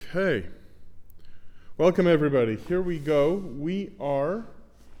Okay. Welcome, everybody. Here we go. We are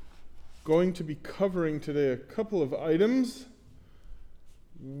going to be covering today a couple of items.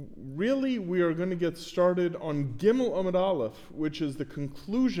 Really, we are going to get started on Gimel Amud Aleph, which is the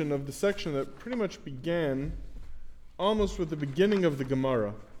conclusion of the section that pretty much began almost with the beginning of the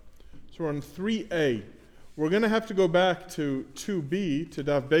Gemara. So we're on 3a. We're going to have to go back to 2b, to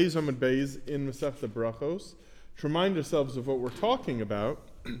Daf Beis Amud Beis in Masechta Brachos, to remind ourselves of what we're talking about.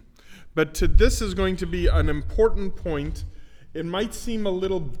 But this is going to be an important point. It might seem a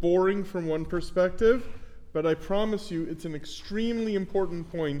little boring from one perspective, but I promise you it's an extremely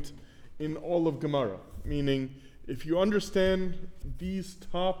important point in all of Gemara. Meaning, if you understand these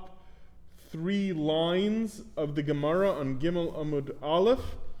top 3 lines of the Gemara on Gimel Amud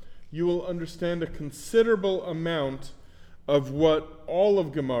Aleph, you will understand a considerable amount of what all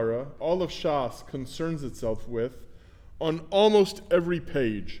of Gemara, all of Shas, concerns itself with on almost every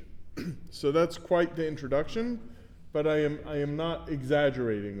page. So that's quite the introduction, but I am not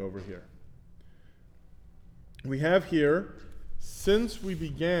exaggerating over here. We have here, since we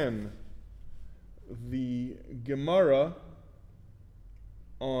began the Gemara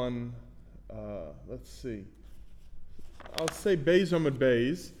on, let's see, I'll say Beis Amud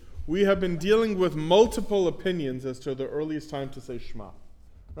Beis, we have been dealing with multiple opinions as to the earliest time to say Shema.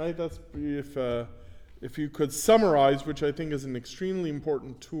 Right? That's if you could summarize, which I think is an extremely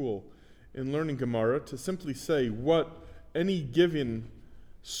important tool in learning Gemara, to simply say what any given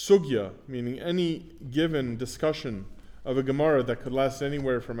sugya, meaning any given discussion of a Gemara that could last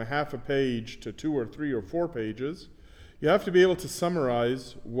anywhere from a half a page to 2 or 3 or 4 pages, you have to be able to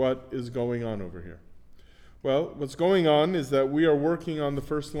summarize what is going on over here. Well, what's going on is that we are working on the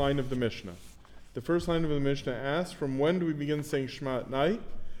first line of the Mishnah. The first line of the Mishnah asks, from when do we begin saying Shema at night?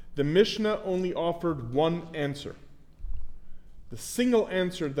 The Mishnah only offered one answer. The single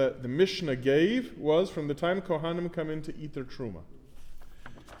answer that the Mishnah gave was from the time Kohanim come in to eat their Truma.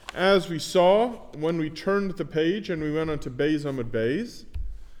 As we saw, when we turned the page and we went on to Beis Amud Beis,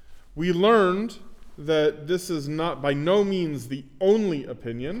 we learned that this is not by no means the only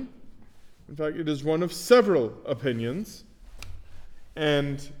opinion. In fact, it is one of several opinions.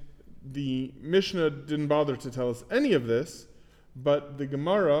 And the Mishnah didn't bother to tell us any of this, but the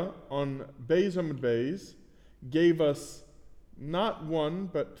Gemara on Beis Amud Beis gave us not one,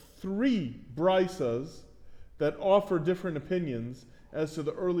 but 3 brisas that offer different opinions as to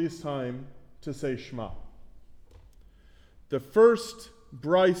the earliest time to say Shema. The first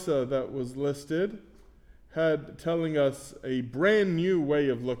brisa that was listed had telling us a brand new way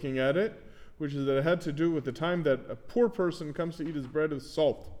of looking at it, which is that it had to do with the time that a poor person comes to eat his bread with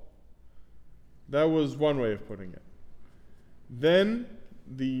salt. That was one way of putting it. Then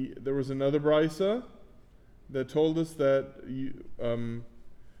there was another brisa that told us that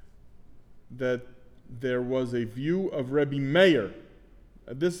that there was a view of Rebbe Meir.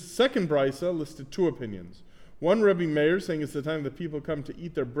 This second brisa listed 2 opinions. One, Rebbe Meir, saying it's the time that people come to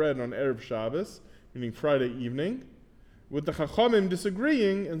eat their bread on Erev Shabbos, meaning Friday evening, with the Chachamim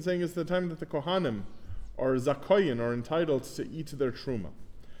disagreeing and saying it's the time that the Kohanim or Zakoyin are entitled to eat their Truma.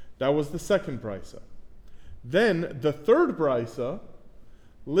 That was the second brisa. Then the third brisa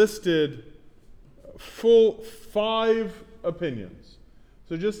listed full 5 opinions.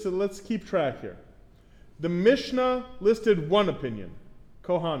 So let's keep track here. The Mishnah listed 1 opinion,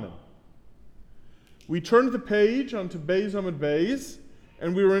 Kohanim. We turned the page onto Beis Amud Beis,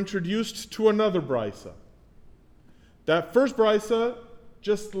 and we were introduced to another brisa. That first brisa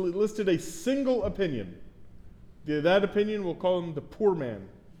just listed a single opinion. That opinion, we'll call him the poor man.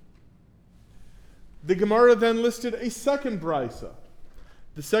 The Gemara then listed a second brisa.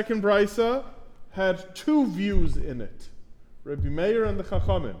 The second brisa had 2 views in it, Rebbe Meir and the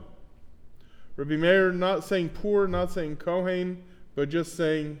Chachamim. Rebbe Meir not saying poor, not saying Kohen, but just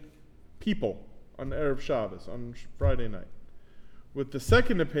saying people on Erev Shabbos, on Friday night. With the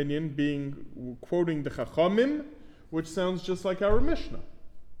second opinion being quoting the Chachamim, which sounds just like our Mishnah.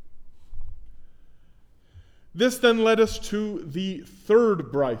 This then led us to the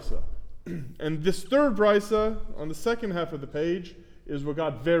third brisa. And this third brisa, on the second half of the page, is what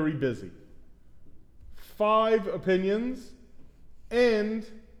got very busy. 5 opinions and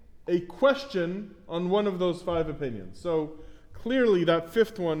a question on one of those 5 opinions. So clearly that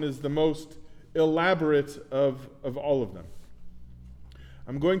 5th one is the most elaborate of all of them.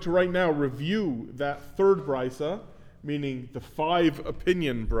 I'm going to right now review that third brisa, meaning the 5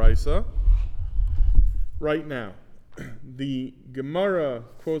 opinion brisa, right now. The Gemara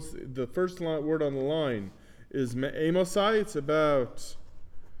quotes the first word on the line is me'emosai. It's about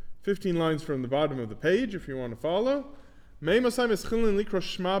 15 lines from the bottom of the page if you want to follow. Mei Masai Meschilin Likros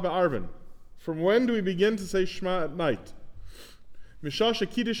Shema Ba'arvin. From when do we begin to say Shema at night? Mishasha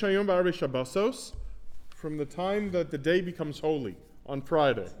Kiddush Hayom Ba'arvei Shabbosos. From the time that the day becomes holy, on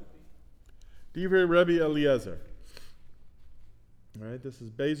Friday. Divrei Rebbe Eliezer. All right, this is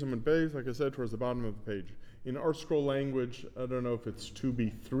Beis and Beis, like I said, towards the bottom of the page. In our scroll language, I don't know if it's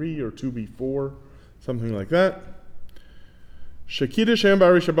 2b3 or 2b4, something like that. Shekidish Hayom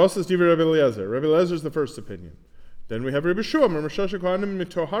Ba'arvei Shabbosos Divrei Rebbe Eliezer. Rebbe Eliezer is the first opinion. Then we have Rebbe Shua, Mishasha Kohanim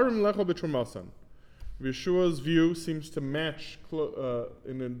Mitoharim Lechol B'Trumasan. Rebbe Shua's view seems to match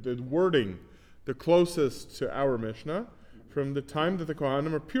in the wording the closest to our Mishnah, from the time that the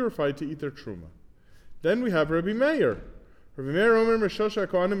Kohanim are purified to eat their truma. Then we have Rabbi Meir. Rabbi Meir Omer Meshosha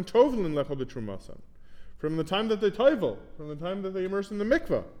Kohanim Tovlin Lechol B'Trumasan. From the time that they tovel, from the time that they immerse in the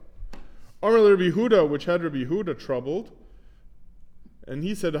mikvah. Omer Rabbi Yehuda, which had Rabbi Yehuda troubled, and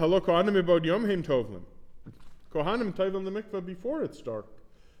he said, Halo Kohanim Ebod Yom Heim Tovlim. Kohanim tovel in the mikvah before it's dark.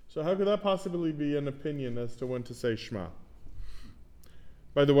 So how could that possibly be an opinion as to when to say Shema?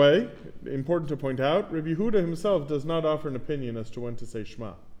 By the way, important to point out, Rabbi Yehuda himself does not offer an opinion as to when to say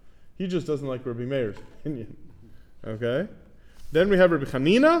Shema. He just doesn't like Rabbi Meir's opinion. Okay? Then we have Rabbi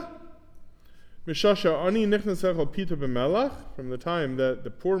Chanina. Mishasha ani nichnas echol pita b'melach, from the time that the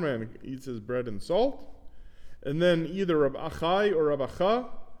poor man eats his bread and salt. And then either Rabbi Achai or Rabbi Acha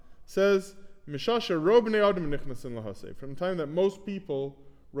says, Mishasha ro b'nei adam nichnasin lahaseh, from the time that most people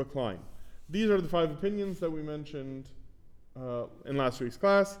recline. These are the 5 opinions that we mentioned in last week's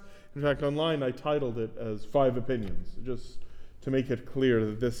class. In fact, online I titled it as 5 opinions, just to make it clear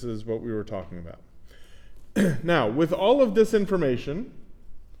that this is what we were talking about. Now, with all of this information,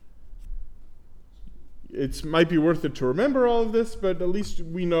 it might be worth it to remember all of this, but at least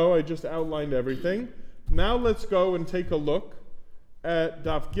we know I just outlined everything. Now let's go and take a look at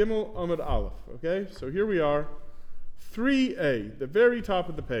Daf Gimel Amud Aleph. Okay, so here we are, 3a, the very top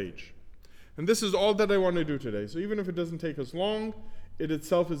of the page. And this is all that I want to do today. So even if it doesn't take us long, it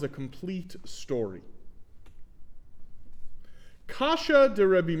itself is a complete story. Kasha de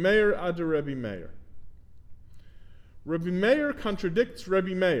Rebbe Meir ad Rebbe Meir. Rebbe Meir contradicts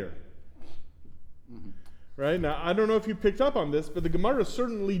Rebbe Meir. Right? Now, I don't know if you picked up on this, but the Gemara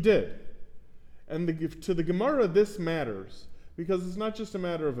certainly did. And to the Gemara, this matters, because it's not just a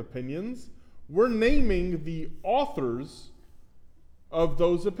matter of opinions. We're naming the authors of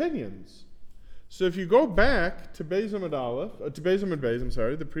those opinions. So if you go back to Beis Amud Aleph, to Beis Amud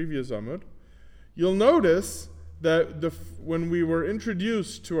Beis, the previous Amud, you'll notice that when we were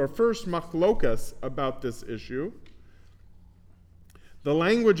introduced to our first machlokas about this issue, the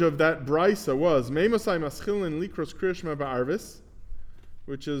language of that brisa was Meimosai Maschilin Likros Krishma Ba'arvis,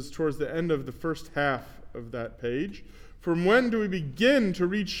 which is towards the end of the first half of that page. From when do we begin to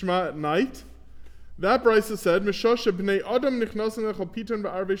read Shema at night? That brisa said, Meshosha b'nei adam nichnasin lechol piton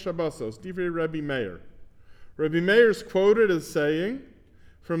ba'arvei shabbosos, divrei Rebbe Meir. Rebbe Meir is quoted as saying,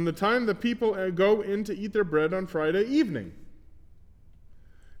 from the time that people go in to eat their bread on Friday evening.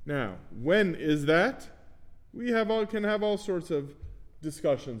 Now, when is that? We can have all sorts of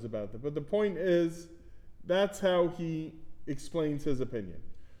discussions about that, but the point is, that's how he explains his opinion.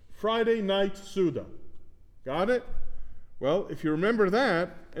 Friday night Suda. Got it? Well, if you remember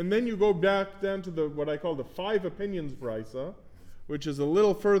that, and then you go back down to what I call the 5 opinions brisa, which is a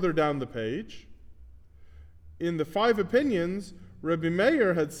little further down the page. In the 5 opinions, Rebbe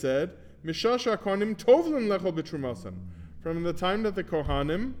Meir had said, Mishasha Kohanim tovlin lechol b'trumasan, from the time that the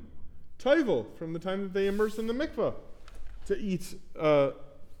Kohanim tovel, from the time that they immerse in the mikvah to eat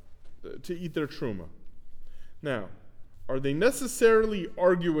their truma. Now, are they necessarily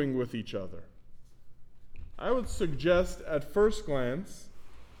arguing with each other? I would suggest at first glance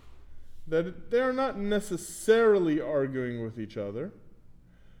that they are not necessarily arguing with each other.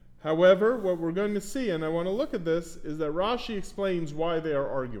 However, what we're going to see, and I want to look at this, is that Rashi explains why they are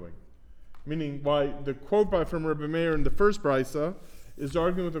arguing. Meaning why the quote from Rebbe Meir in the first brisa is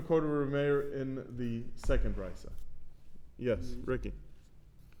arguing with the quote of Rebbe Meir in the second brisa. Yes, Ricky.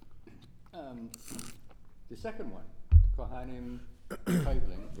 The second one, Kohanim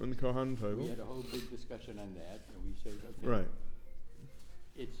Tovlim. When the Kohanim Tovlim. We had a whole big discussion on that, and we said, okay, right.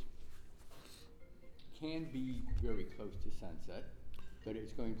 It can be very close to sunset, but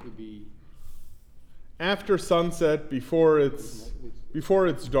it's going to be after sunset, before it's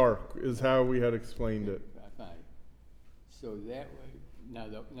dark, is how we had explained it. Fine. So that way, now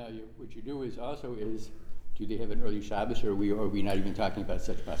what you do is do they have an early Shabbos, or are we not even talking about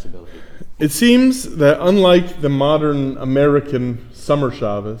such possibility? It seems that unlike the modern American summer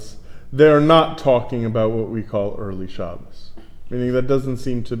Shabbos, they are not talking about what we call early Shabbos. Meaning that doesn't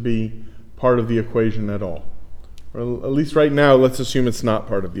seem to be part of the equation at all. Or at least right now, let's assume it's not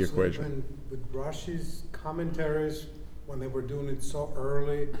part of the So equation. even with Rashi's commentaries, when they were doing it so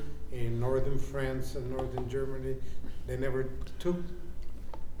early in northern France and northern Germany, they never took.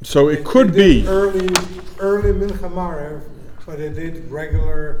 So they- it could they did be. early Mincha Marev, but they did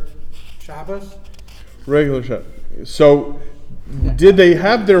regular Shabbos. Regular shot. So, did they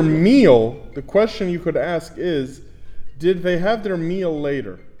have their meal? The question you could ask is, did they have their meal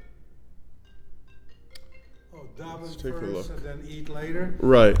later? Oh, daven take a first look. and then eat later.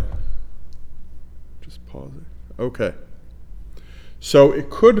 Right. Just pause it. Okay. So it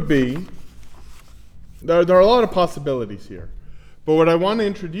could be, there are a lot of possibilities here. But what I want to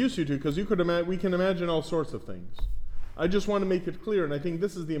introduce you to, because we can imagine all sorts of things. I just want to make it clear, and I think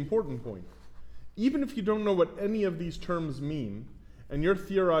this is the important point. Even if you don't know what any of these terms mean, and you're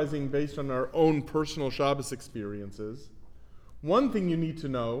theorizing based on our own personal Shabbos experiences, one thing you need to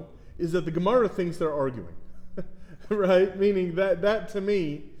know is that the Gemara thinks they're arguing. Right? Meaning that to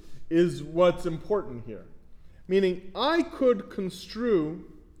me is what's important here. Meaning I could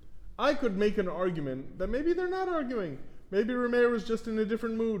make an argument that maybe they're not arguing. Maybe Rameir was just in a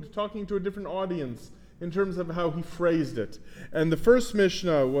different mood, talking to a different audience in terms of how he phrased it. And the first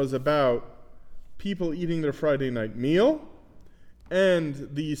Mishnah was about people eating their Friday night meal. And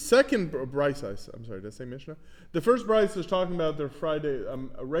the second brisa, I'm sorry, did I say Mishnah? The first brisa is talking about their Friday,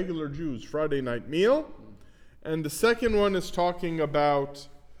 regular Jews' Friday night meal. And the second one is talking about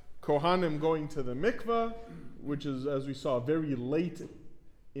Kohanim going to the mikveh, which is, as we saw, very late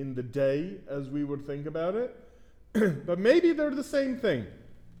in the day, as we would think about it. But maybe they're the same thing.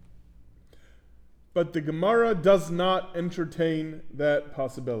 But the Gemara does not entertain that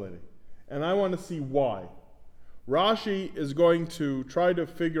possibility. And I want to see why. Rashi is going to try to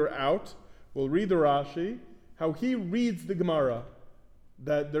figure out, we'll read the Rashi, how he reads the Gemara,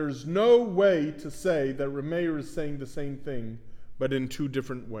 that there's no way to say that Rameir is saying the same thing, but in two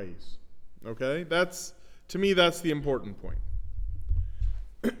different ways. Okay? To me, that's the important point.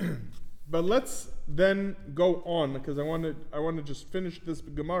 But let's then go on, because I want to just finish this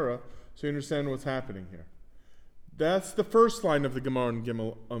Gemara so you understand what's happening here. That's the first line of the Gemara in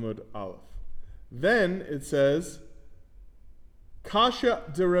Gimel Amud Aleph. Then it says, Kasha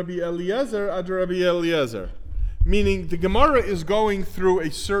de Rabbi Eliezer ad Rabbi Eliezer. Meaning the Gemara is going through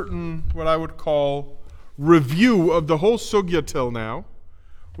a certain, what I would call, review of the whole sugya till now,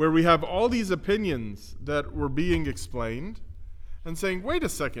 where we have all these opinions that were being explained, and saying, wait a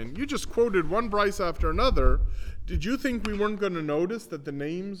second, you just quoted one brisa after another. Did you think we weren't going to notice that the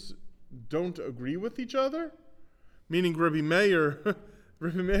names don't agree with each other? Meaning Rabbi Meir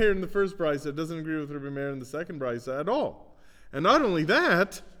in the first brisa doesn't agree with Rabbi Meir in the second brisa at all. And not only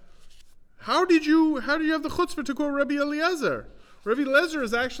that, how do you have the chutzpah to quote Rabbi Eliezer? Rabbi Eliezer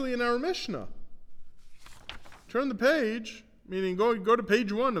is actually in our Mishnah. Turn the page, meaning go to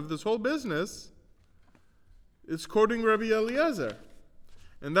page 1 of this whole business. It's quoting Rabbi Eliezer.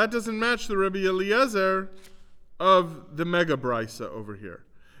 And that doesn't match the Rabbi Eliezer of the mega brisa over here.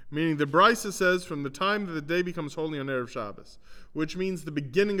 Meaning the brisa says from the time that the day becomes holy on Erev Shabbos, which means the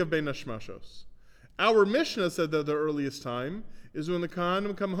beginning of Bein Hashmashos. Our Mishnah said that the earliest time is when the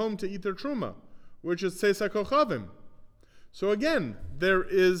Kohanim come home to eat their truma, which is Tzeis HaKochavim. So again, there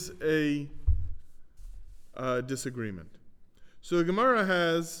is a disagreement. So the Gemara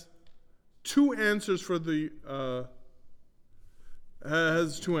has two answers for the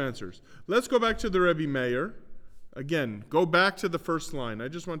has two answers. Let's go back to the Rebbe Meir. Again, go back to the first line. I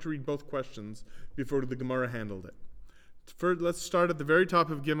just want to read both questions before the Gemara handled it. First, let's start at the very top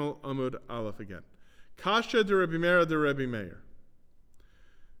of Gimel Amud Aleph again. Kasha de Rebbe Meir de Rebbe Meir.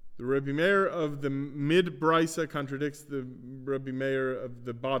 The Rebbe Meir of the mid brisa contradicts the Rebbe Meir of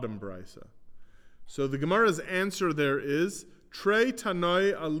the bottom brisa. So the Gemara's answer there is Trei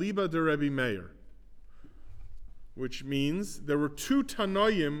Tanoi Aliba de Rebbe Meir, which means there were two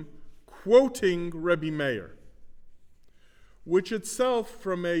Tanoim quoting Rebbe Meir, which itself,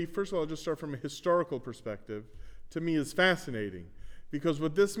 first of all, I'll just start from a historical perspective, to me is fascinating. Because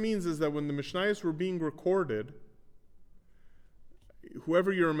what this means is that when the Mishnayos were being recorded,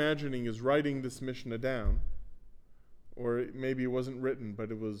 whoever you're imagining is writing this Mishnah down, or maybe it wasn't written,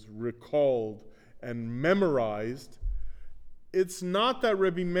 but it was recalled and memorized. It's not that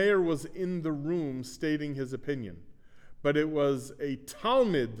Rebbe Meir was in the room stating his opinion, but it was a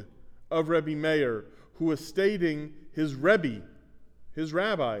Talmud of Rebbe Meir who was stating his Rebbe, his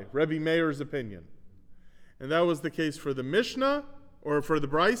rabbi, Rebbe Meir's opinion. And that was the case for the Mishnah, or for the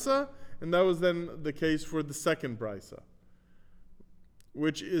Brisa, and that was then the case for the second Brisa,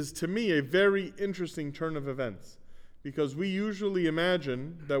 which is to me a very interesting turn of events, because we usually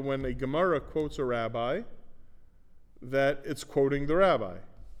imagine that when a Gemara quotes a rabbi, that it's quoting the rabbi,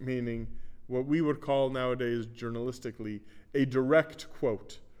 meaning what we would call nowadays journalistically a direct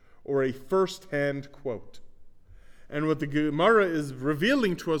quote or a first-hand quote. And what the Gemara is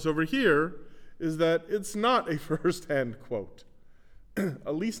revealing to us over here is that it's not a first-hand quote,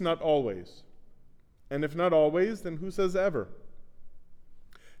 at least not always. And if not always, then who says ever?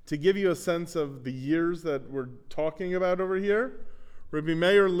 To give you a sense of the years that we're talking about over here, Rabbi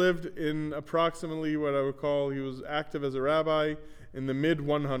Meir lived in approximately what I would call, he was active as a rabbi in the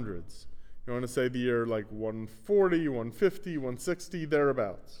mid-100s. You want to say the year like 140, 150, 160,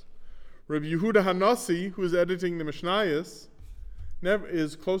 thereabouts. Rabbi Yehuda Hanassi, who is editing the Mishnayos,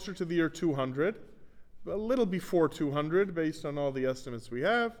 is closer to the year 200, a little before 200 based on all the estimates we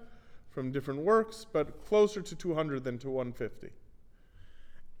have from different works, but closer to 200 than to 150.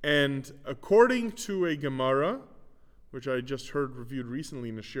 And according to a Gemara, which I just heard reviewed recently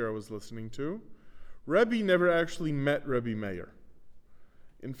in a shir I was listening to, Rebbe never actually met Rebbe Meir.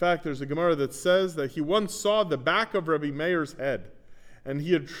 In fact, there's a Gemara that says that he once saw the back of Rebbe Meir's head, and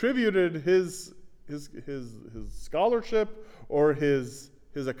he attributed his scholarship or his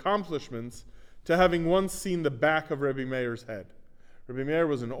accomplishments to having once seen the back of Rebbe Meir's head. Rebbe Meir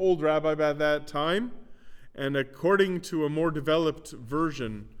was an old rabbi by that time, and according to a more developed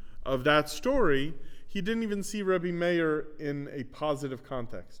version of that story, he didn't even see Rebbe Meir in a positive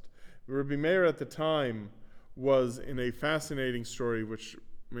context. Rebbe Meir at the time was in a fascinating story, which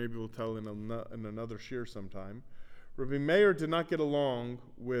maybe we'll tell in another shir sometime. Rebbe Meir did not get along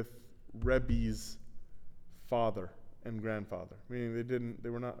with Rebbe's father and grandfather, meaning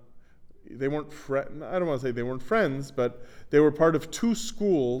they weren't friends. I don't want to say they weren't friends, but they were part of two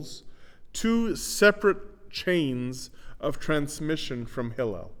schools, two separate chains of transmission from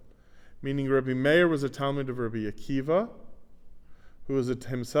Hillel. Meaning Rebbe Meir was a Talmud of Rebbe Akiva, who was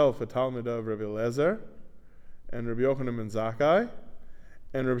himself a Talmud of Rebbe Eliezer, and Rebbe Yochanan ben Zakkai,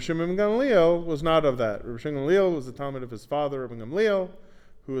 and Rebbe Shimon ben Gamliel was not of that. Rebbe Shimon ben Gamliel was a Talmud of his father, Rebbe Gamliel,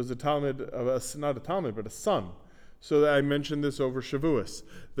 who was a Talmud of not a Talmud, but a son. So I mentioned this over Shavuos.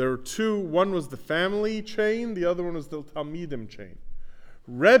 There were two, one was the family chain, the other one was the Talmidim chain.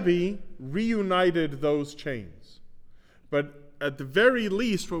 Rebbe reunited those chains. But at the very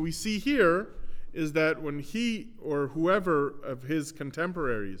least, what we see here is that when he or whoever of his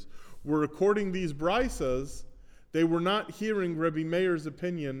contemporaries were recording these brisas, they were not hearing Rebbe Meir's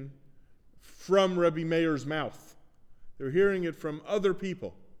opinion from Rebbe Meir's mouth. They were hearing it from other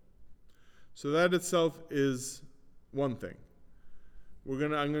people. So that itself is one thing. I'm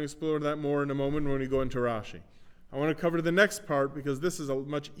going to explore that more in a moment when we go into Rashi. I want to cover the next part because this is a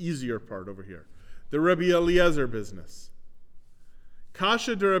much easier part over here. The Rebbe Eliezer business.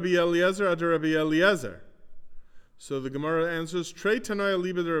 Kasha de Rabbi Eliezer ad Rabbi Eliezer. So the Gemara answers, Trei Tanaya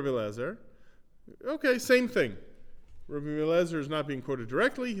Liba de Rabbi Eliezer. Okay, same thing. Rabbi Eliezer is not being quoted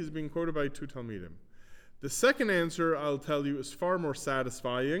directly, he's being quoted by two Talmidim. The second answer, I'll tell you, is far more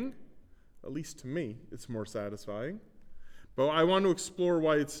satisfying. At least to me, it's more satisfying. But I want to explore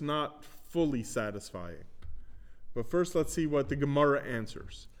why it's not fully satisfying. But first, let's see what the Gemara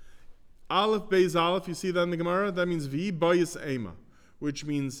answers. Aleph Beis Aleph, you see that in the Gemara? That means Vi Bayis Ema, which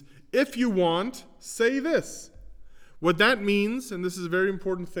means, if you want, say this. What that means, and this is a very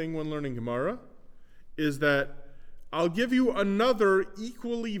important thing when learning Gemara, is that I'll give you another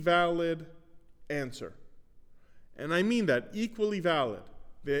equally valid answer. And I mean that, equally valid.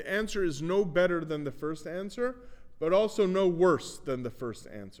 The answer is no better than the first answer, but also no worse than the first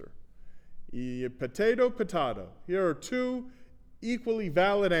answer. Potato. Here are two equally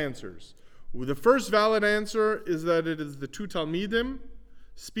valid answers. The first valid answer is that it is the two Talmidim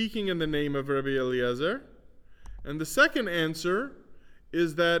speaking in the name of Rabbi Eliezer. And the second answer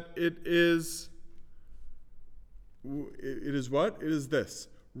is that it is what? It is this.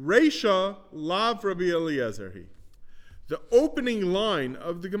 Reisha lav Rabbi Eliezer he. The opening line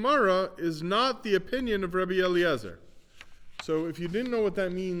of the Gemara is not the opinion of Rabbi Eliezer. So if you didn't know what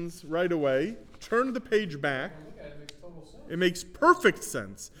that means right away, turn the page back. It makes perfect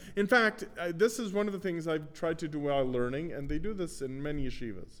sense. In fact, this is one of the things I've tried to do while learning, and they do this in many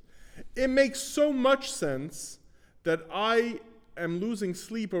yeshivas. It makes so much sense that I am losing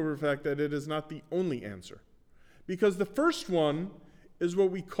sleep over the fact that it is not the only answer. Because the first one is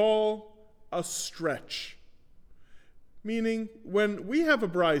what we call a stretch. Meaning, when we have a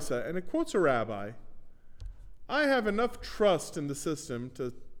brisa and it quotes a rabbi, I have enough trust in the system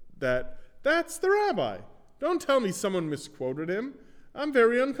that's the rabbi. Don't tell me someone misquoted him. I'm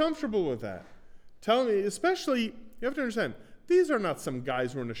very uncomfortable with that. Tell me, especially, you have to understand, these are not some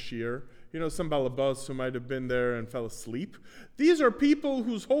guys who are in a shir, some balabas who might have been there and fell asleep. These are people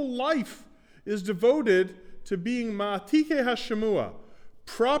whose whole life is devoted to being ma'atike hashemua,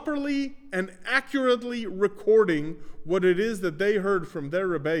 properly and accurately recording what it is that they heard from their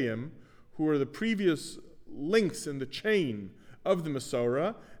Rebbeim, who are the previous links in the chain of the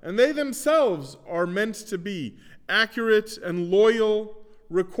Masorah, and they themselves are meant to be accurate and loyal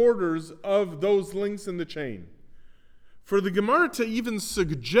recorders of those links in the chain. For the Gemara to even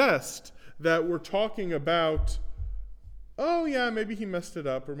suggest that we're talking about, oh yeah, maybe he messed it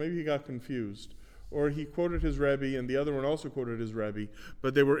up, or maybe he got confused, or he quoted his Rebbe and the other one also quoted his Rebbe,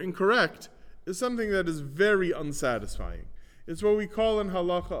 but they were incorrect, is something that is very unsatisfying. It's what we call in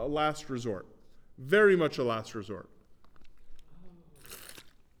halacha a last resort. Very much a last resort.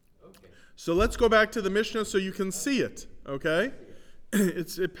 Okay. So let's go back to the Mishnah so you can see it, okay?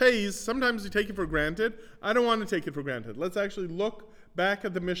 It pays. Sometimes we take it for granted. I don't want to take it for granted. Let's actually look back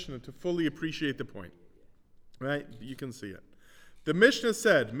at the Mishnah to fully appreciate the point. Right? You can see it. The Mishnah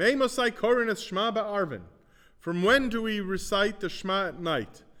said, Mei Mosai Korin es Shema ba'arvin. From when do we recite the Shema at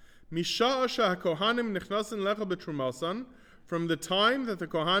night? Misha'a she'hakohanim nichnasin lecha b'trumasan. From the time that the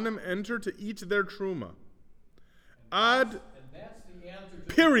Kohanim enter to eat their truma. And that's the answer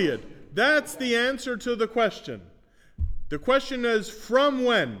to Period. the question. That's the answer to the question. The question is, from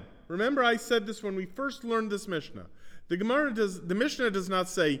when? Remember I said this when we first learned this Mishnah. The Mishnah does not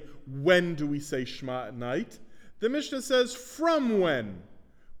say, when do we say Shema at night? The Mishnah says, from when?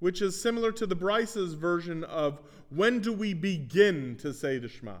 Which is similar to the Bryce's version of, when do we begin to say the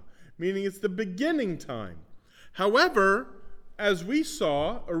Shema? Meaning it's the beginning time. However, as we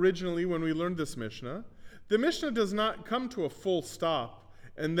saw originally when we learned this Mishnah, the Mishnah does not come to a full stop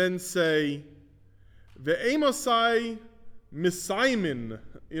and then say, Ve'emosai misaimin,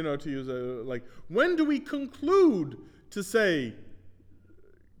 to use when do we conclude to say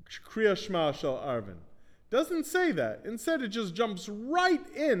Kriya Shema Shel Arvin? Doesn't say that. Instead, it just jumps right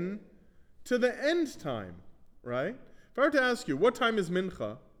in to the end time, right? If I were to ask you, what time is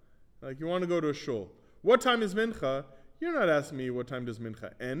Mincha? Like you want to go to a shul. What time is Mincha? You're not asking me what time does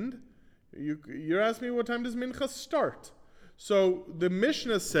Mincha end. You're asking me what time does Mincha start. So the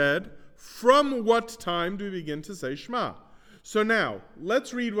Mishnah said, from what time do we begin to say Shema? So now,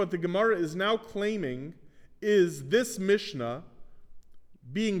 let's read what the Gemara is now claiming is this Mishnah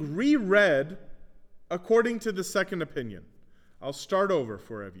being reread according to the second opinion. I'll start over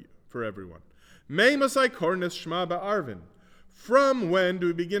for everyone. Mei Masai Kornes Shema ba'arvin. From when do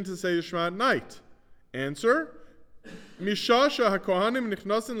we begin to say the Shema at night? Answer, Mishasha haKohanim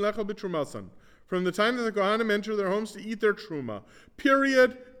nichnasin lechel b'trumasan. From the time that the Kohanim enter their homes to eat their truma.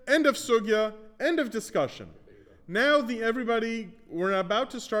 Period. End of sugya. End of discussion. Now we're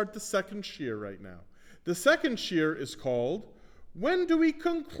about to start the second shir right now. The second shir is called, when do we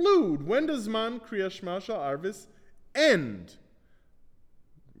conclude? When does Man Kriya Shema Shel Arvis end?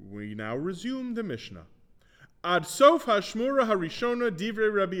 We now resume the Mishnah. Ad sof hashmura harishona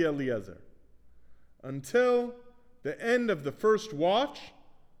divrei Rabbi Eliezer. Until the end of the first watch,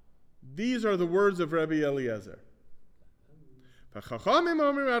 these are the words of Rabbi Eliezer. Notice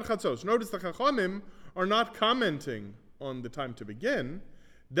the Chachamim are not commenting on the time to begin.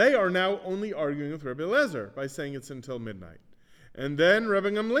 They are now only arguing with Rabbi Eliezer by saying it's until midnight. And then Rabbi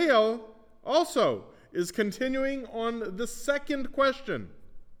Gamliel also is continuing on the second question.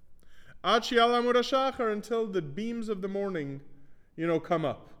 Until the beams of the morning, come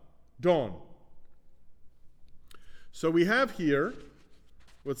up. Dawn. So we have here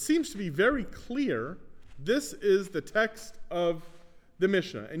what seems to be very clear. This is the text of the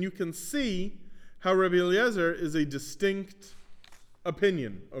Mishnah. And you can see how Rabbi Eliezer is a distinct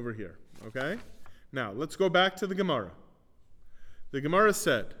opinion over here. Okay? Now, let's go back to the Gemara. The Gemara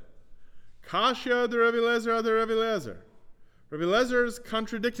said, Kasha the Rabbi Eliezer, the Rabbi Eliezer. Rabbi Eliezer is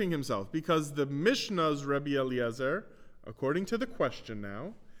contradicting himself because the Mishnah's Rabbi Eliezer, according to the question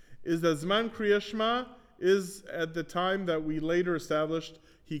now, is that Zman Kriya Shema is at the time that we later established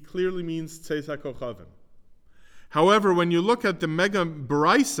he clearly means Tzeis HaKochavim. However, when you look at the Mega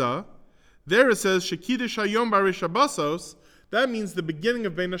Baraisa, there it says Shekidish Hayom Barish Abasos, that means the beginning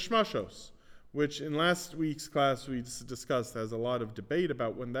of Bein Hashmashos, which in last week's class we discussed has a lot of debate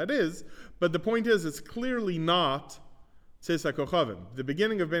about when that is, but the point is it's clearly not Tzeis HaKochavim. The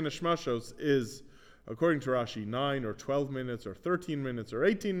beginning of Bein Hashmashos is, according to Rashi, 9 or 12 minutes or 13 minutes or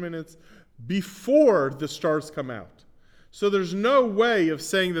 18 minutes before the stars come out. So there's no way of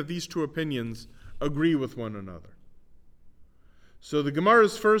saying that these two opinions agree with one another. So the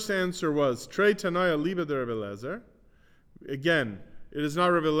Gemara's first answer was, Trei Tanaya Liba de Rabbi Eliezer. Again, it is not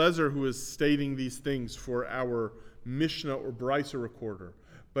Rabbi Eliezer who is stating these things for our Mishnah or Baraisa recorder,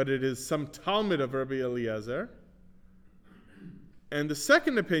 but it is some Talmud of Rabbi Eliezer. And the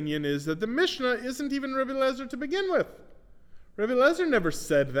second opinion is that the Mishnah isn't even Rabbi Eliezer to begin with. Rabbi Eliezer never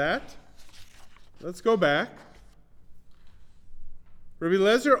said that. Let's go back. Rabbi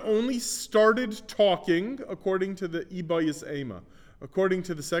Eliezer only started talking according to the Ibayis Ema. According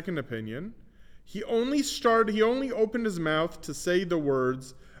to the second opinion, he only opened his mouth to say the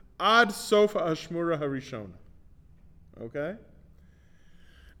words Ad Sofa Ashmura Harishona. Okay?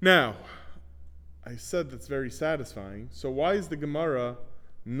 Now, I said that's very satisfying. So why is the Gemara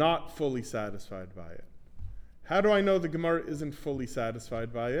not fully satisfied by it? How do I know the Gemara isn't fully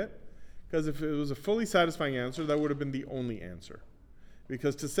satisfied by it? Because if it was a fully satisfying answer, that would have been the only answer.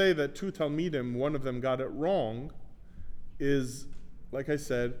 Because to say that two Talmidim, one of them got it wrong, is, like I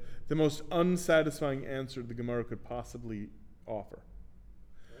said, the most unsatisfying answer the Gemara could possibly offer.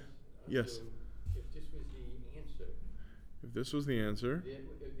 Yes? So if this was the answer, If this was the answer,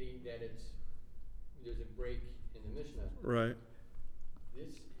 that there's a break in the Mishnah. right?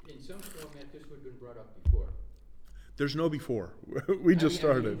 This, in some format, this would have been brought up before. There's no before. We just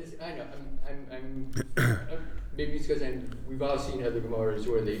started. I know. I'm maybe it's because we've all seen other Gemaras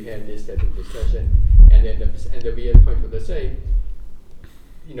where they've had this type of discussion, and there'll be a point where they'll say,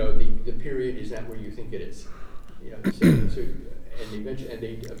 the period is not where you think it is.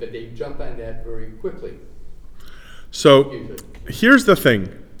 But they jump on that very quickly. So Usually. here's the thing,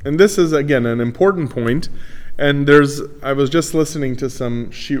 and this is again an important point. And I was just listening to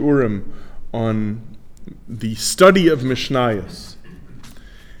some shiurim on the study of Mishnayos,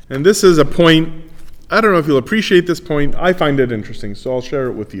 and this is a point. I don't know if you'll appreciate this point. I find it interesting, so I'll share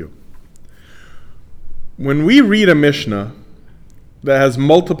it with you. When we read a Mishnah that has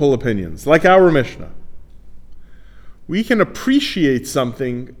multiple opinions, like our Mishnah, we can appreciate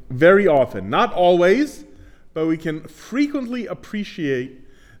something very often. Not always, but we can frequently appreciate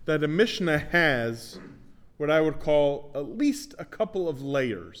that a Mishnah has what I would call at least a couple of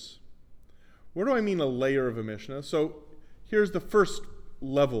layers. What do I mean a layer of a Mishnah? So here's the first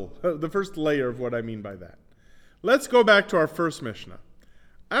level, the first layer of what I mean by that. Let's go back to our first Mishnah.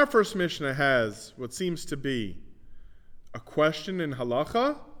 Our first Mishnah has what seems to be a question in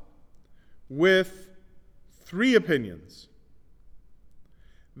halacha with 3 opinions.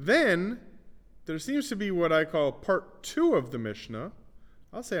 Then there seems to be what I call part 2 of the Mishnah.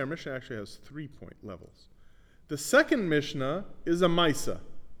 I'll say our Mishnah actually has 3-point levels. The second Mishnah is a Maisa,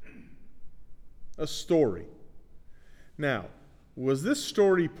 a story. Now, was this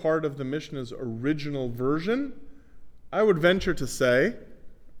story part of the Mishnah's original version? I would venture to say,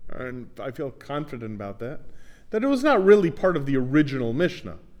 and I feel confident about that it was not really part of the original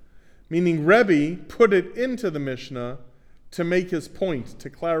Mishnah. Meaning Rebbe put it into the Mishnah to make his point, to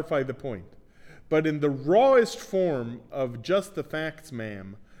clarify the point. But in the rawest form of just the facts,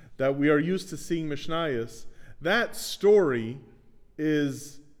 ma'am, that we are used to seeing Mishnayos, that story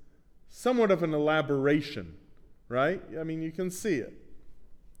is somewhat of an elaboration, right? I mean, you can see it.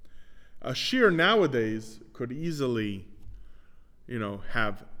 A shir nowadays could easily,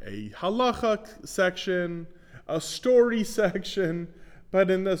 have a halacha section, a story section, but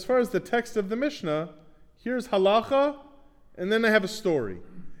as far as the text of the Mishnah, here's halacha, and then I have a story.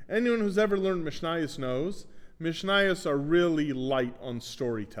 Anyone who's ever learned Mishnayos knows, Mishnayos are really light on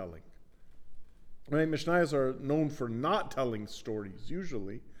storytelling. Right? Mishnayos are known for not telling stories,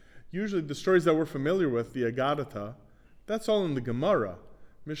 usually. Usually the stories that we're familiar with, the Agadata, that's all in the Gemara.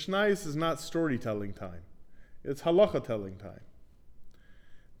 Mishnayos is not storytelling time. It's halacha telling time.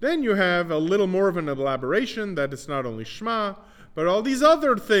 Then you have a little more of an elaboration that it's not only Shema, but all these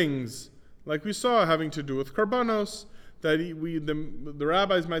other things, like we saw, having to do with Karbanos, that the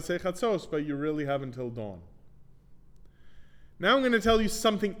rabbis might say Chatzos, but you really have until dawn. Now I'm going to tell you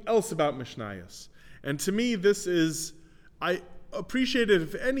something else about Mishnayos. And to me, I appreciate it,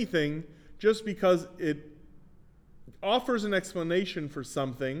 if anything, just because it offers an explanation for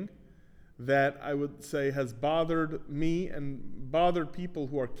something that I would say has bothered me and bothered people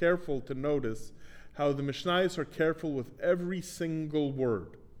who are careful to notice how the Mishnayos are careful with every single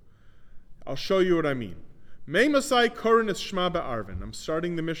word. I'll show you what I mean. Mei Masai Korin es Shema Ba'arvin. I'm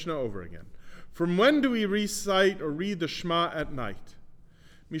starting the Mishnah over again. From when do we recite or read the Shema at night?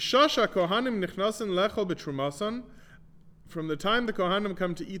 Mishasha Kohanim Nichnasin Lechol B'Trumasan. From the time the Kohanim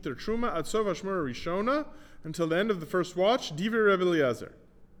come to eat their Truma, Ad Sov Hashmura Rishona, until the end of the first watch, Divrei Rebbe Eliezer.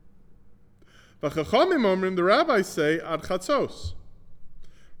 V'chachamim omrim, the rabbis say, Ad Chatzos.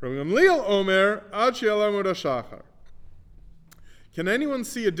 Rabbi Gamliel Omer, Ad She'el Amud HaShachar. Can anyone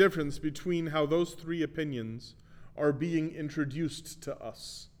see a difference between how those 3 opinions are being introduced to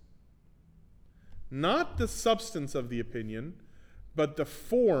us? Not the substance of the opinion, but the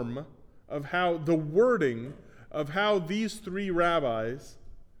form of how the wording of how these three rabbis,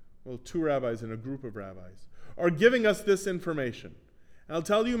 well, two rabbis and a group of rabbis, are giving us this information. And I'll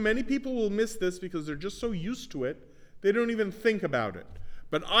tell you, many people will miss this because they're just so used to it, they don't even think about it.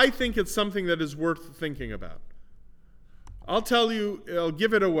 But I think it's something that is worth thinking about. I'll tell you, I'll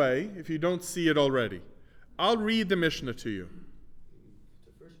give it away if you don't see it already. I'll read the Mishnah to you.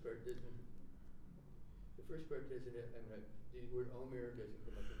 The first part doesn't, the word Omer doesn't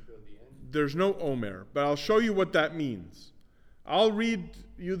come up until the end. There's no Omer, but I'll show you what that means. I'll read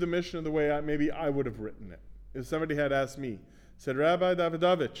you the Mishnah the way maybe I would have written it. If somebody had asked me, said, Rabbi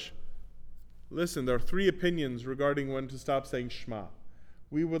Davidovich, listen, there are three opinions regarding when to stop saying Shema.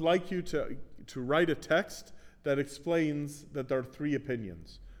 We would like you to write a text that explains that there are three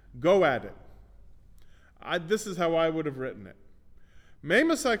opinions. Go at it. This is how I would have written it.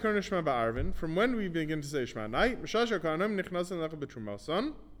 Meimasai Karna Shema Ba'arvin, from when we begin to say Shema at night, Mishash HaKahanim Nichnasin Lecha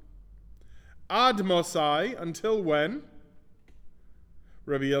B'Trumasan, Ad Mosai, until when?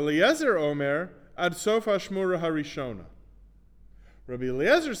 Rabbi Eliezer Omer, Ad Sof HaShmura HaRishona. Rabbi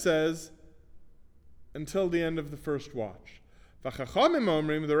Eliezer says, until the end of the first watch. V'chachamim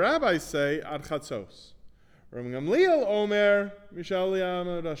Omrim, the rabbis say, Ad Chatzos. Rabbi Gamliel Omer, Mishal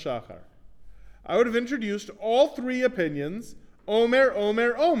Yamad HaShachar. I would have introduced all three opinions, Omer,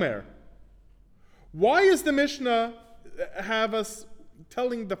 Omer, Omer. Why is the Mishnah have us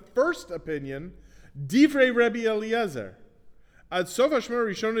telling the first opinion, Divrei Rabbi Eliezer? Ad Sof HaShmura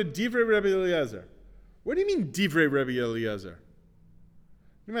Rishona, Divrei Rabbi Eliezer. What do you mean, Divrei Rabbi Eliezer?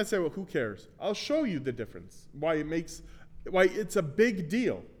 You might say, well, who cares? I'll show you the difference, why it's a big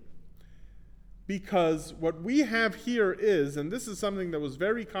deal. Because what we have here is, and this is something that was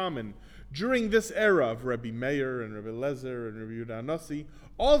very common during this era of Rabbi Meir and Rabbi Lezer and Rabbi Yehuda Hanassi,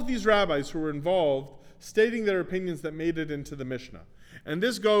 all of these rabbis who were involved stating their opinions that made it into the Mishnah. And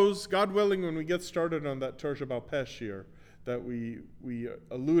this goes, God willing, when we get started on that Torah Baal Peh shir that we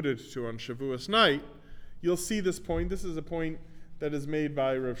alluded to on Shavuos night, you'll see this point. This is a point that is made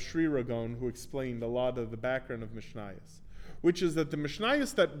by Rav Shri Ragon, who explained a lot of the background of Mishnayos, which is that the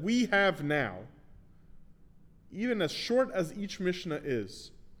Mishnayos that we have now, even as short as each Mishnah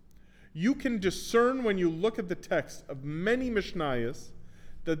is, you can discern when you look at the text of many Mishnayos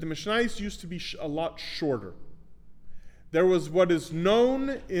that the Mishnayos used to be a lot shorter. There was what is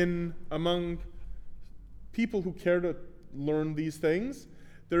known among people who care to learn these things.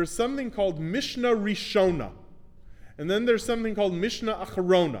 There is something called Mishnah Rishona, and then there's something called Mishnah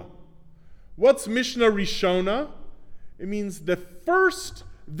Acharona. What's Mishnah Rishona? It means the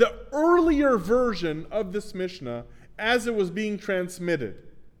earlier version of this Mishnah as it was being transmitted.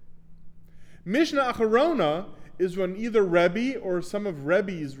 Mishnah Acharona is when either Rebbe or some of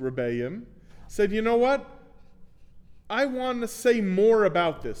Rebbe's Rebbeim said, you know what? I want to say more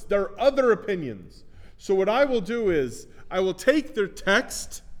about this. There are other opinions. So what I will do is, I will take their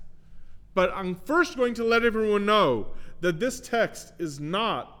text, but I'm first going to let everyone know that this text is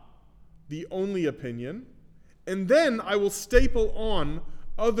not the only opinion, and then I will staple on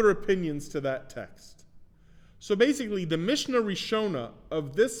other opinions to that text. So basically, the Mishnah Rishona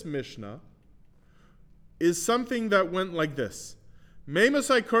of this Mishnah is something that went like this.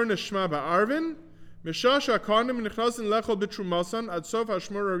 Meimasai Karna Shema Ba'arvin, Mishash HaKahanim Nichnasin Lechol B'Trumasan Ad Sof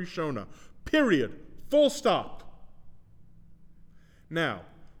HaShmura Rishona. Period. Full stop. Now,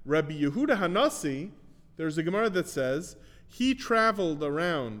 Rabbi Yehuda Hanassi, there's a Gemara that says, he traveled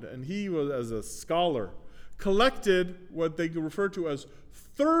around and he was, as a scholar, collected what they refer to as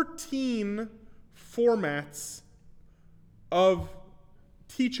 13 formats of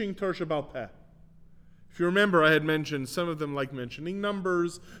teaching Torah Baal Peh. If you remember, I had mentioned some of them like mentioning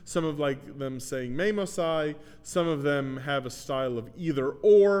numbers, some of like them saying Meimosai, some of them have a style of either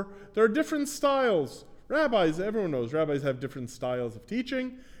or. There are different styles. Rabbis, everyone knows, rabbis have different styles of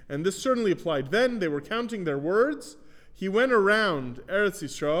teaching, and this certainly applied then. They were counting their words. He went around Eretz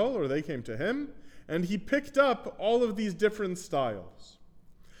Yisrael, or they came to him, and he picked up all of these different styles.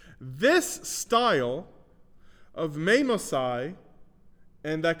 This style of Meimosai,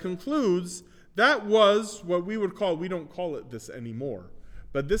 and that concludes, that was what we would call, we don't call it this anymore,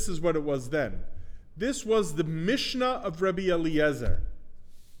 but this is what it was then. This was the Mishnah of Rabbi Eliezer.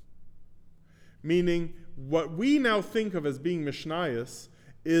 Meaning, what we now think of as being Mishnayos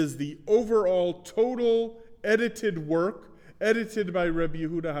is the overall total edited work, edited by Rabbi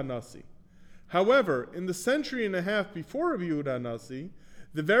Yehuda Hanassi. However, in the century and a half before Rabbi Yehuda Hanassi,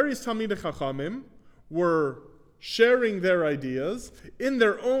 the various Talmidei Chachamim were sharing their ideas in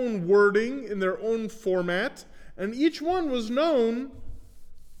their own wording, in their own format, and each one was known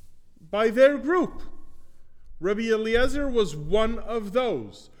by their group. Rabbi Eliezer was one of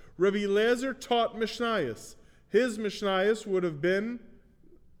those. Rabbi Eliezer taught Mishnayos. his Mishnayos would have been,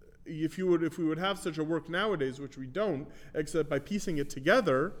 if we would have such a work nowadays, which we don't, except by piecing it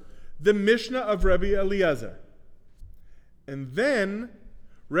together, the Mishnah of Rebbe Eliezer. And then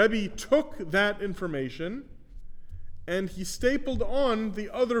Rebbe took that information and he stapled on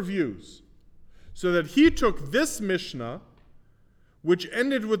the other views. So that he took this Mishnah, which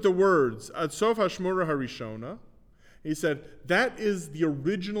ended with the words, Ad Sof HaShmura HaRishona, he said, that is the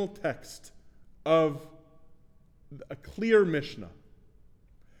original text of a clear Mishnah.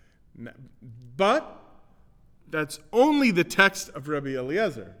 But that's only the text of Rebbe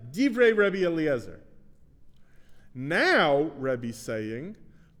Eliezer, Divrei Rebbe Eliezer. Now, Rebbe's saying,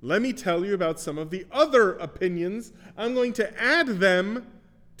 let me tell you about some of the other opinions. I'm going to add them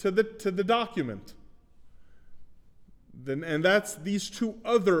to the document. And that's these two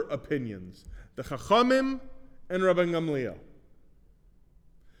other opinions, the Chachamim and Rabban Gamliel.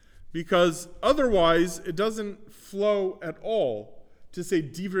 Because otherwise, it doesn't flow at all to say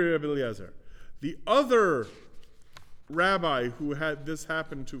Divrei Rebbe Eliezer. The other rabbi who had this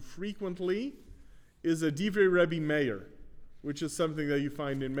happen to frequently is a Divrei Rebbe Meir, which is something that you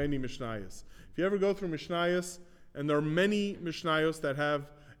find in many Mishnayos. If you ever go through Mishnayos, and there are many Mishnayos that have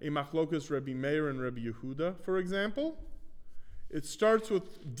a Machlokas Rebbe Meir and Rebbe Yehuda, for example, it starts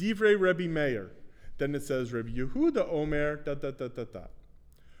with Divrei Rebbe Meir. Then it says Rebbe Yehuda Omer,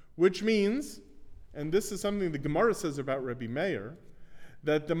 which means, and this is something the Gemara says about Rebbe Meir,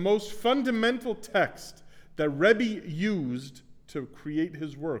 that the most fundamental text that Rebbe used to create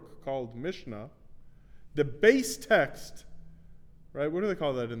his work, called Mishnah, the base text, right? What do they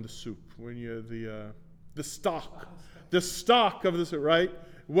call that in the soup? When you the stock of this, right?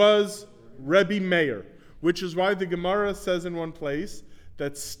 Was Rebbe Meir, which is why the Gemara says in one place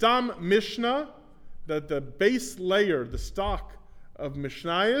that Stam Mishnah, that the base layer, the stock of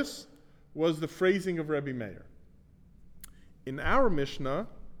Mishnayos, was the phrasing of Rebbe Meir. In our Mishnah,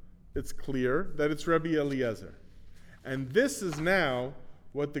 it's clear that it's Rebbe Eliezer. And this is now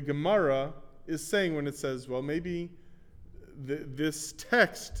what the Gemara is saying when it says, well, maybe this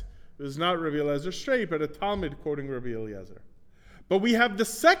text is not Rebbe Eliezer straight, but a Talmud quoting Rebbe Eliezer. But we have the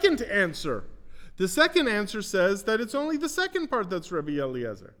second answer. The second answer says that it's only the second part that's Rebbe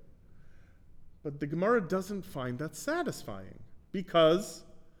Eliezer. But the Gemara doesn't find that satisfying because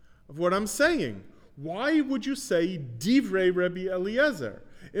of what I'm saying. Why would you say Divrei Rebbe Eliezer?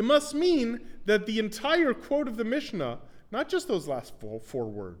 It must mean that the entire quote of the Mishnah, not just those last four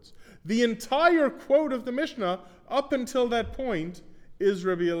words, the entire quote of the Mishnah up until that point is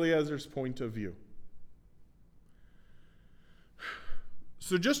Rebbe Eliezer's point of view.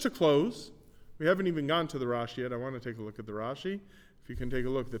 So just to close, we haven't even gone to the Rashi yet. I want to take a look at the Rashi. If you can take a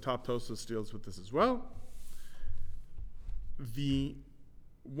look, the top Tosfos deals with this as well.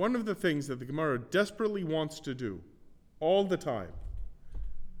 One of the things that the Gemara desperately wants to do all the time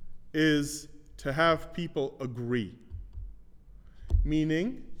is to have people agree.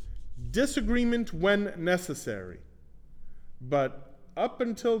 Meaning, disagreement when necessary. But up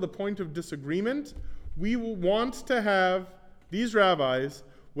until the point of disagreement, we will want to have these rabbis,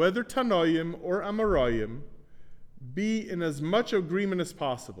 whether Tanoim or Amoraim, be in as much agreement as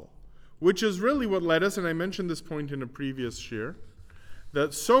possible. Which is really what led us, and I mentioned this point in a previous shir,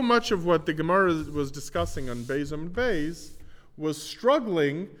 that so much of what the Gemara was discussing on Beis Amud Beis was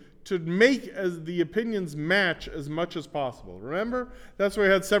struggling to make as the opinions match as much as possible. Remember? That's why I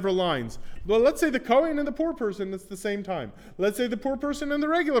had several lines. Well, let's say the Kohen and the poor person, it's the same time. Let's say the poor person and the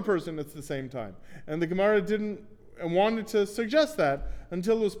regular person, it's the same time. And the Gemara didn't and wanted to suggest that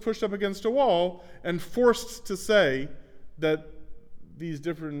until it was pushed up against a wall and forced to say that these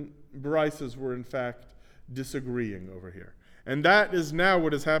different barises were in fact disagreeing over here. And that is now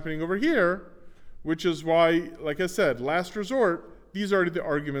what is happening over here, which is why, like I said, last resort, these are the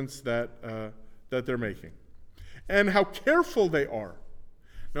arguments that they're making. And how careful they are.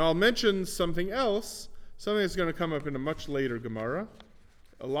 Now I'll mention something else, something that's going to come up in a much later Gemara,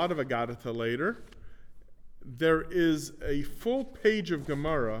 a lot of Agadata later. There is a full page of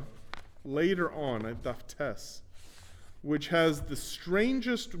Gemara later on at Daf Tes, which has the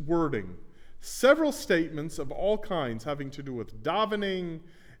strangest wording. Several statements of all kinds having to do with davening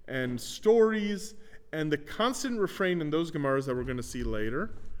and stories, and the constant refrain in those Gemaras that we're going to see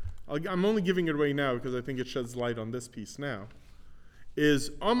later, I'm only giving it away now because I think it sheds light on this piece now, is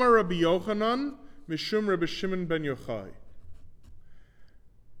Amar Rabbi Yochanan Mishum Rabbi Shimon ben Yochai.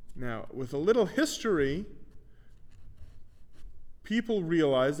 Now, with a little history, people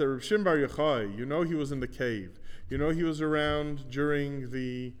realize that Rabbi Shimon bar Yochai, he was in the cave. He was around during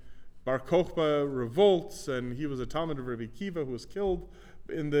the Bar Kokhba revolts, and he was a Talmud of Rabbi Akiva who was killed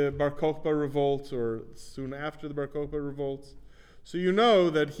in the Bar Kokhba revolt or soon after the Bar Kokhba revolts. So you know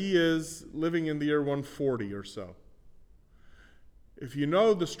that he is living in the year 140 or so. If you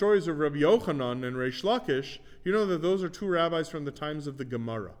know the stories of Rabbi Yochanan and Reish Lakish, you know that those are two rabbis from the times of the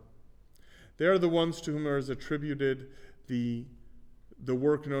Gemara. They are the ones to whom is attributed the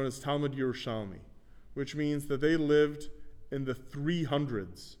work known as Talmud Yerushalmi, which means that they lived in the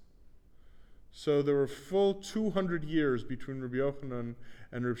 300s. So there were full 200 years between Rabbi Yochanan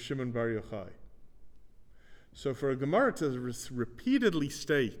and Rabbi Shimon Bar Yochai. So for a Gemara to repeatedly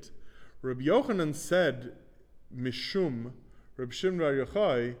state, Rabbi Yochanan said, Mishum, Rabbi Shimon Bar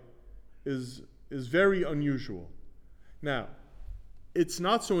Yochai, is very unusual. Now, it's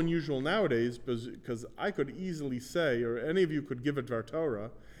not so unusual nowadays because I could easily say, or any of you could give a Dvar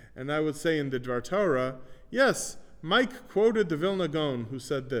Torah, and I would say in the Dvar Torah, yes, Mike quoted the Vilna Gaon who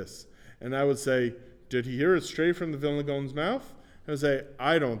said this. And I would say, did he hear it straight from the Vilna Gaon's mouth? I would say,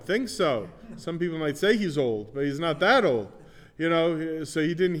 I don't think so. Some people might say he's old, but he's not that old. So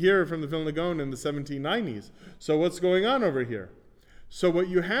he didn't hear it from the Vilna Gaon in the 1790s. So what's going on over here? So what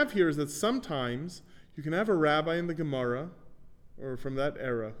you have here is that sometimes you can have a rabbi in the Gemara, or from that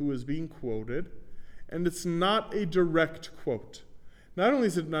era, who is being quoted, and it's not a direct quote. Not only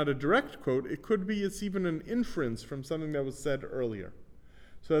is it not a direct quote, it's even an inference from something that was said earlier.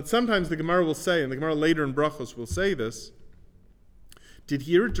 So that sometimes the Gemara will say, and the Gemara later in Brachos will say this, did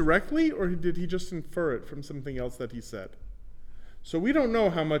he hear it directly, or did he just infer it from something else that he said? So we don't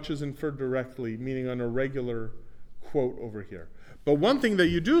know how much is inferred directly, meaning on a regular quote over here. But one thing that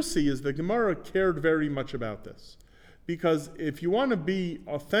you do see is the Gemara cared very much about this. Because if you want to be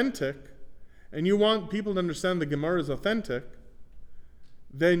authentic, and you want people to understand the Gemara is authentic,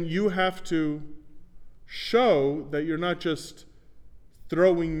 then you have to show that you're not just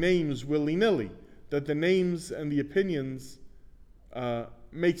throwing names willy-nilly, that the names and the opinions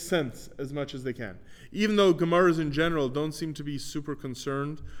make sense as much as they can. Even though Gemaras in general don't seem to be super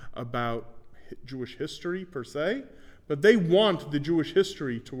concerned about Jewish history per se, but they want the Jewish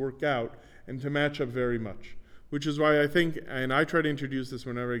history to work out and to match up very much. Which is why I think, and I try to introduce this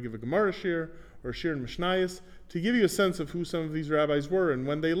whenever I give a Gemara shir or a shir in Mishnayos, to give you a sense of who some of these rabbis were and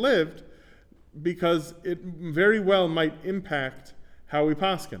when they lived, because it very well might impact how we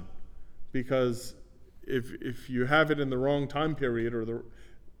paskin, because if you have it in the wrong time period, or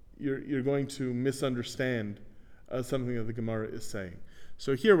you're going to misunderstand something that the Gemara is saying.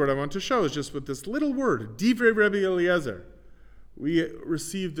 So here, what I want to show is just with this little word, Divrei Rabbi Eliezer, we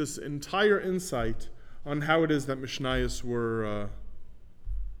receive this entire insight on how it is that Mishnayos were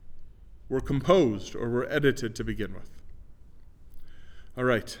composed or were edited to begin with. All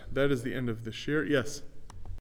right, that is the end of the shir. Yes.